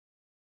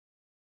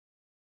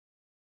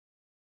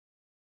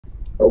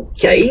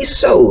Okay,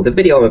 so the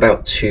video I'm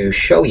about to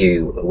show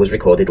you was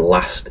recorded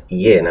last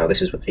year. Now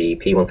this is with the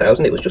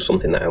P1000. It was just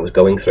something that I was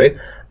going through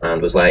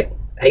and was like,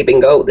 hey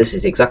bingo, this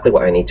is exactly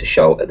what I need to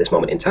show at this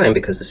moment in time,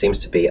 because there seems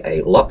to be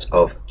a lot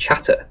of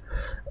chatter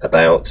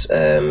about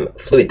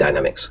fluid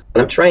dynamics.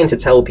 And I'm trying to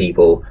tell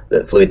people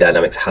that fluid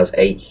dynamics has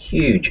a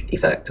huge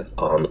effect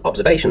on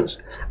observations.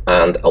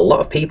 And a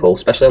lot of people,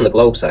 especially on the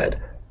globe side,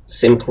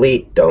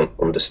 simply don't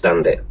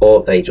understand it,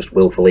 or they just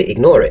willfully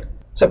ignore it.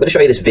 So I'm going to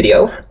show you this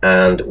video,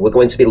 and we're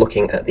going to be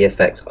looking at the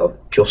effect of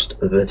just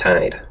the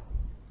tide.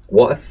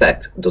 What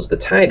effect does the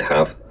tide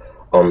have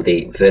on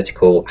the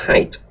vertical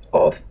height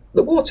of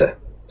the water?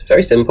 It's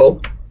very simple,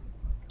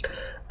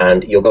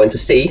 and you're going to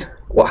see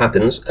what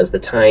happens as the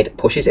tide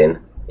pushes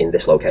in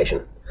this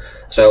location.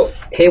 So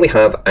here we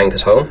have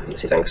Ankersholm.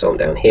 This is Ankersholm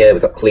down here.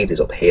 We've got Cleves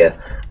up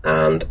here,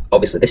 and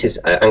obviously this is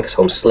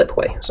Ankersholm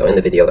Slipway. So in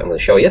the video that I'm going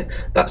to show you,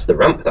 that's the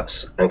ramp,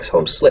 that's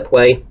Ankersholm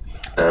Slipway,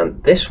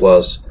 and this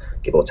was,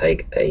 give or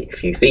take a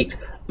few feet,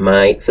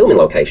 my filming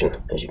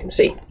location, as you can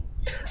see.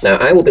 Now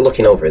I will be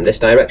looking over in this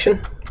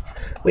direction.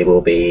 We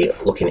will be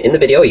looking in the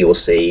video, you will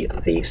see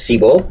the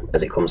seawall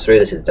as it comes through.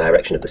 This is the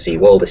direction of the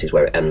seawall, this is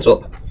where it ends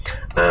up.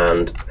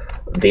 And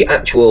the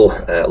actual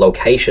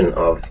location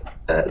of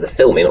the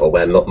filming, or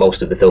where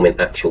most of the filming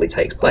actually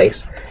takes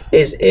place,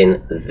 is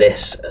in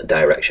this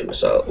direction.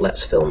 So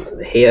let's film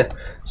here.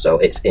 So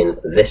it's in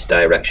this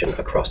direction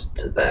across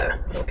to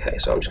there. Okay,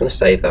 so I'm just going to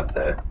save that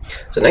there.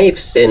 So now you've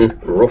seen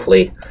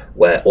roughly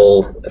where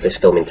all of this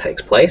filming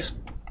takes place.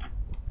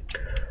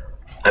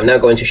 I'm now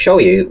going to show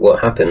you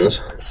what happens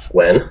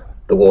when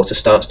the water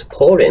starts to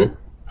pour in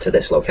to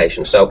this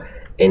location. So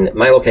in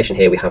my location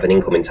here we have an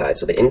incoming tide.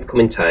 So the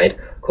incoming tide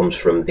comes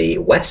from the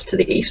west to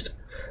the east.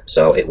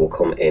 So it will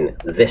come in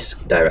this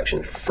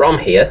direction from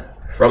here,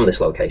 from this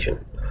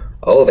location,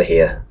 over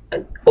here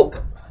and up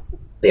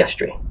the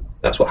estuary.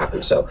 That's what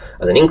happens. So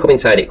as an incoming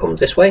tide it comes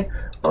this way,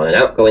 on an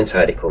outgoing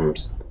tide it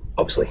comes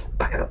obviously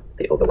back out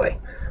the other way.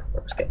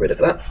 Let's get rid of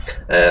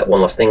that. One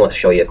last thing, let's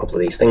show you a couple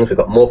of these things. We've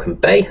got Morecambe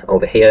Bay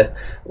over here,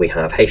 we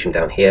have Heysham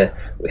down here,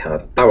 we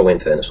have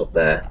Barrow-in-Furness up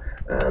there,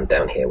 and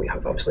down here we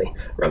have obviously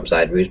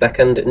Rampside, Roosbeck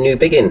and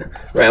Newbiggin.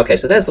 Right, okay,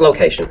 so there's the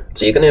location.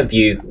 So you're going to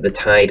view the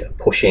tide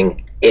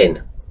pushing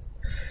in.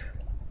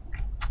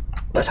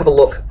 Let's have a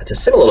look at a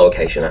similar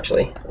location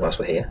actually, whilst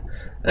we're here,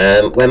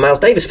 where Miles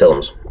Davis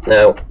films.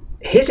 Now,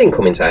 his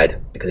incoming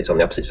tide, because it's on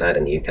the opposite side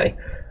in the UK,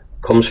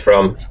 comes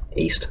from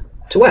east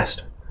to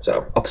west,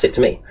 so opposite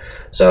to me.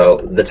 So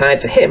the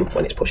tide for him,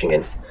 when it's pushing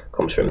in,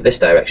 comes from this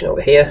direction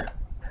over here,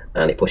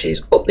 and it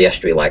pushes up the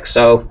estuary like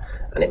so,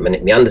 and it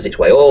meanders its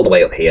way all the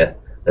way up here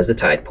as the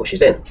tide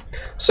pushes in.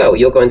 So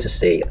you're going to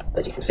see,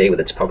 as you can see with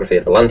the topography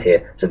of the land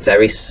here, it's a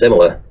very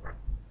similar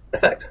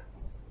effect.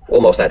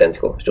 Almost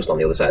identical, it's just on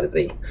the other side of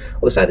the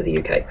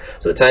UK.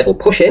 So the tide will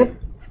push in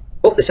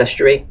up this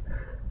estuary,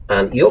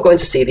 and you're going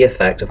to see the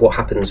effect of what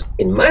happens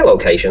in my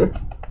location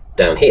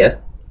down here.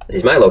 This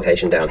is my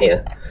location down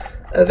here,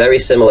 a very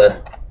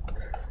similar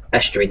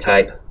estuary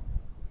type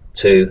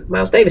to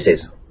Miles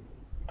Davis's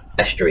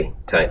estuary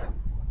type.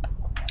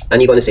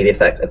 And you're going to see the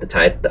effect of the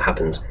tide that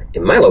happens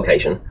in my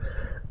location.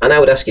 And I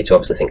would ask you to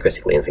obviously think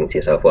critically and think to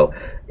yourself, well,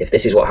 if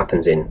this is what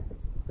happens in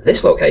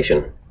this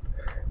location,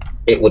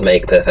 it would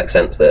make perfect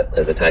sense that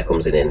as the tide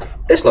comes in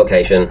this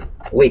location,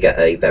 we get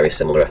a very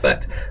similar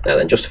effect. Now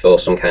then, just for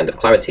some kind of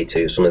clarity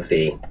to some of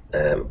the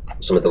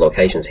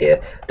locations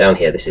here, down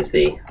here, this is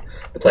the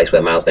place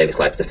where Miles Davis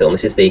likes to film.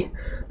 This is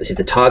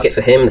the target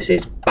for him. This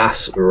is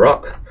Bass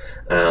Rock,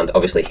 and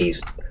obviously he's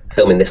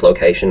filming this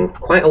location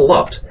quite a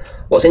lot.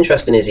 What's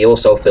interesting is he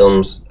also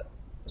films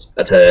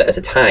at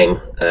a time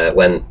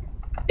when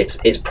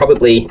it's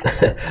probably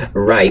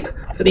ripe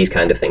for these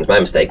kind of things. My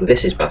mistake,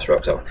 this is Bass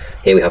Rock. So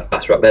here we have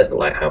Bass Rock, there's the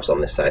lighthouse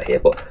on this side here,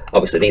 but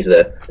obviously these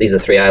are the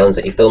three islands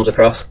that he films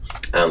across.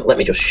 Let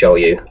me just show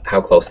you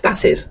how close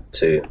that is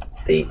to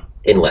the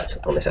inlet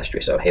on this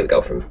estuary. So here we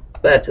go, from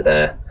there to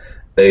there,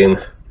 boom,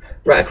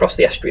 right across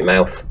the estuary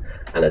mouth,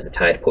 and as the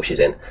tide pushes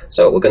in.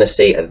 So we're going to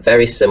see a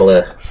very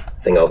similar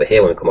thing over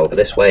here when we come over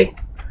this way,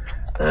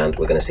 and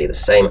we're going to see the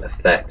same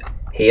effect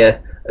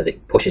here as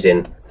it pushes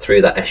in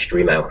through that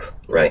estuary mouth.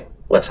 Right,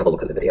 let's have a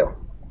look at the video.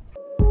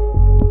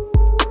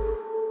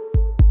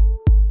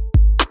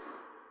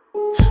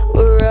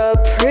 We're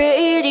up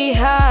pretty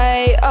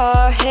high,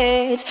 our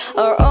heads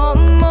are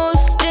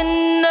almost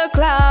in the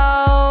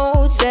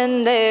clouds,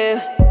 and their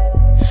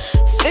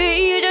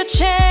feet are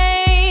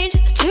chained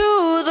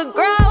to the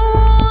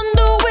ground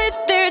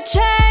with their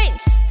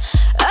chains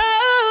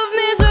of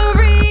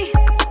misery.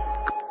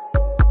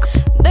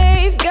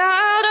 They've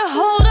got a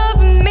hold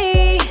of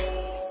me,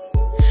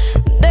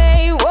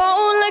 they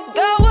won't let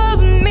go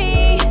of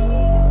me.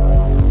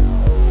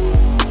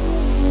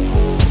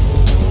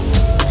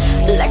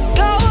 Let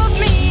go of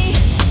me.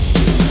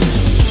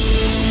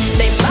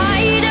 They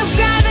might have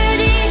gathered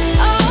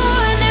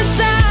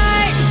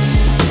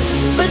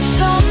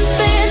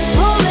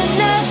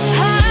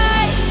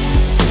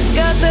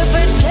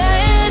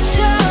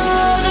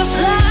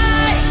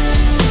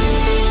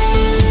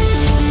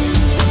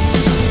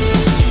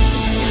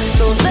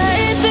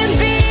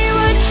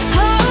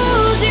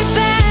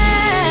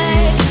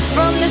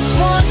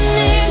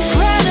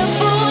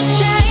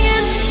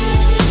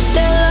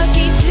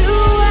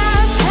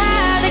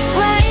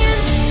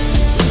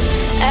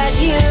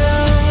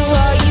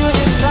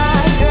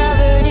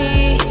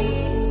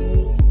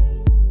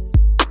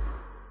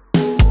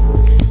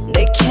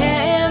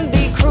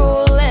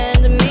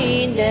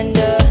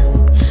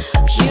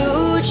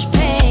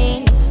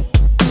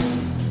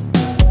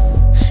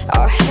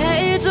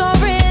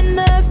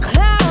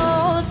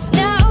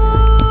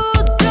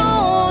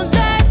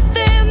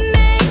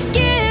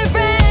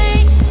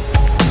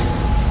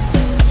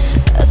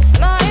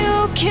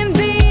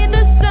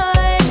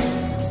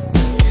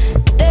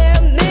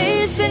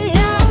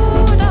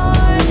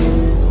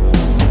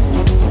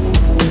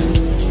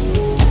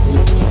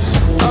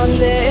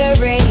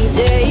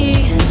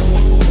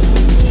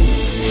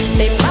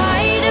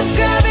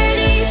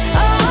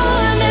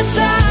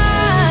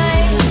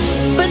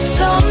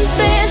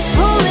something's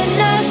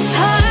pulling us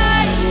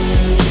high.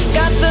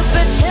 Got the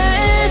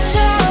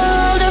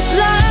potential to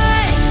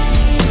fly.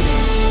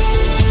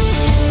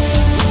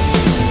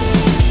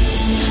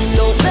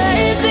 Don't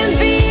let them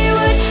be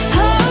what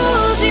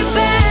holds you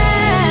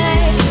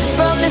back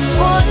from this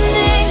one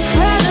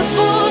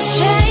incredible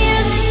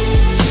chance.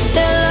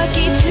 They're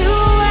lucky to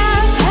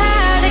have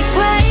had a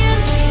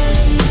glance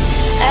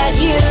at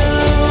you.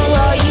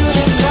 Oh, you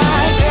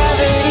defy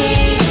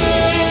gravity.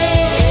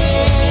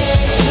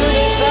 You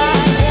defy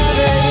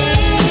gravity.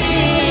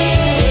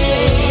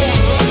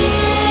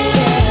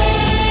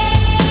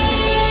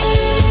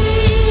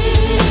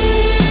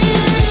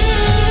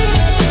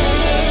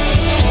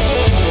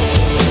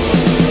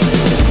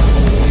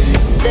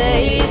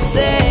 They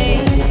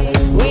say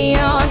we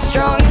aren't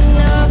strong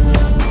enough.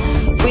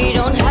 We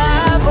don't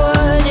have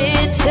what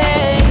it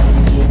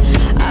takes.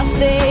 I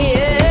say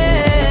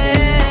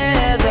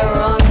yeah, they're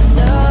wrong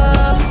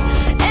enough,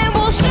 and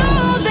we'll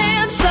show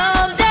them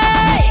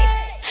someday.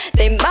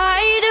 They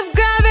might have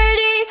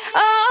gravity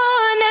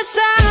on their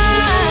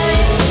side,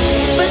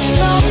 but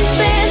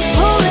something's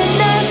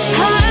pulling us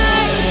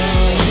high.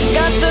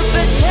 Got the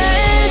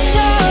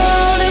potential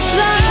to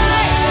fly.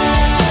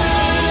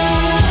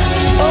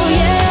 Oh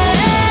yeah,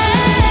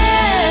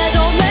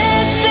 don't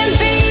let them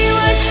be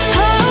what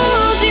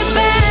holds you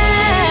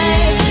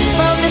back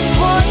from this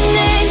one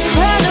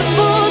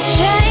incredible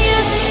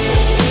chance.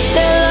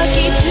 They're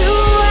lucky to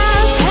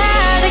have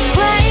had a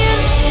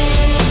glance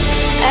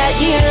at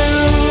you.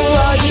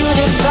 Oh, you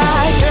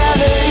defy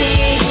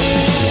gravity.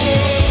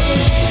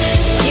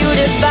 You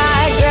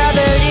defy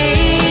gravity.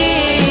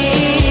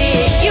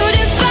 You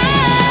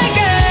defy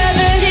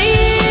gravity.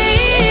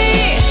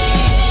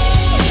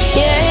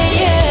 Yeah,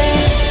 yeah.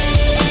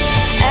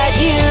 At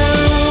you.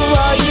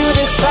 Oh, you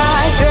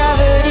defy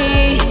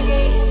gravity.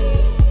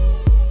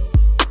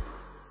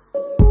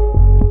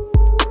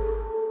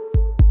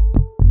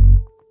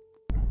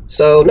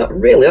 So not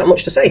really that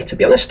much to say, to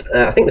be honest.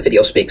 I think the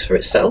video speaks for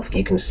itself.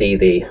 You can see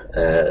the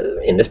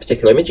in this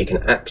particular image, you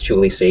can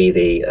actually see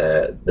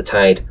the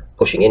tide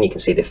pushing in. You can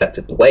see the effect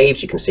of the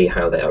waves. You can see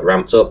how they are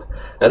ramped up.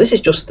 Now this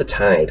is just the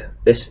tide.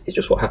 This is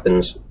just what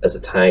happens as the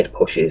tide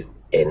pushes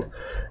in.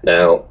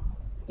 Now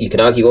you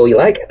can argue all you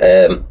like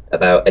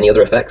about any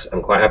other effects.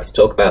 I'm quite happy to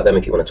talk about them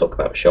if you want to talk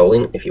about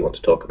shoaling, if you want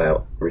to talk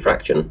about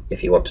refraction,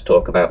 if you want to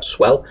talk about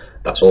swell.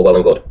 That's all well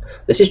and good.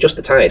 This is just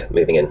the tide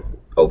moving in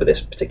over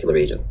this particular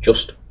region,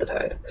 just the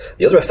tide.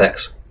 The other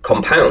effects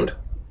compound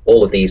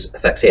all of these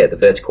effects here, the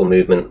vertical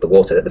movement, the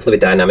water, the fluid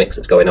dynamics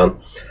that's going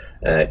on.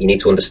 You need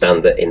to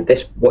understand that in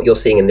this, what you're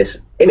seeing in this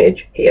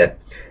image here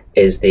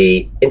is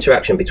the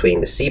interaction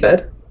between the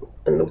seabed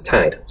and the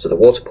tide. So the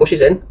water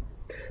pushes in,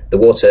 the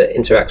water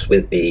interacts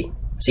with the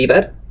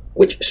seabed,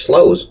 which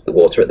slows the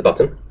water at the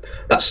bottom.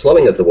 That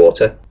slowing of the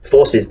water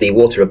forces the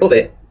water above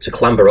it to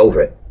clamber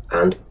over it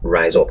and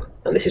rise up.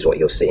 And this is what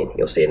you're seeing.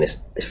 You're seeing this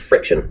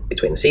friction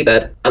between the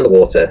seabed and the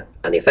water,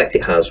 and the effect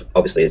it has,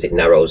 obviously, as it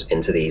narrows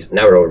into these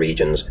narrower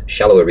regions,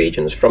 shallower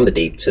regions, from the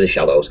deep to the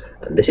shallows.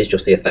 And this is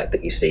just the effect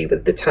that you see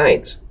with the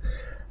tides.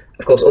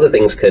 Of course, other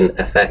things can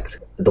affect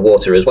the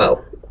water as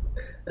well.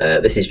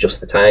 This is just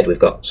the tide. We've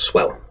got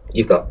swell.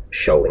 You've got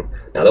shoaling.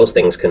 Now those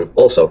things can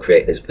also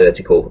create this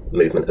vertical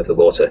movement of the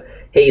water.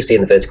 Here you're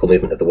seeing the vertical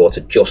movement of the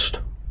water just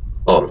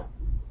on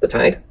the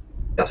tide.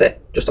 That's it,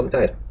 just on the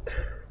tide.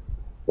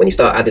 When you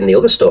start adding the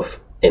other stuff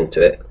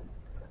into it,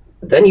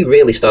 then you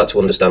really start to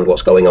understand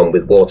what's going on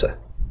with water.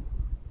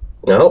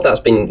 Now I hope that's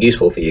been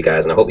useful for you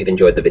guys, and I hope you've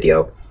enjoyed the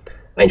video.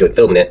 I enjoyed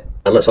filming it,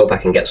 and let's hope I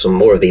can get some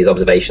more of these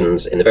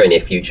observations in the very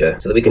near future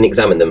so that we can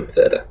examine them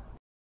further.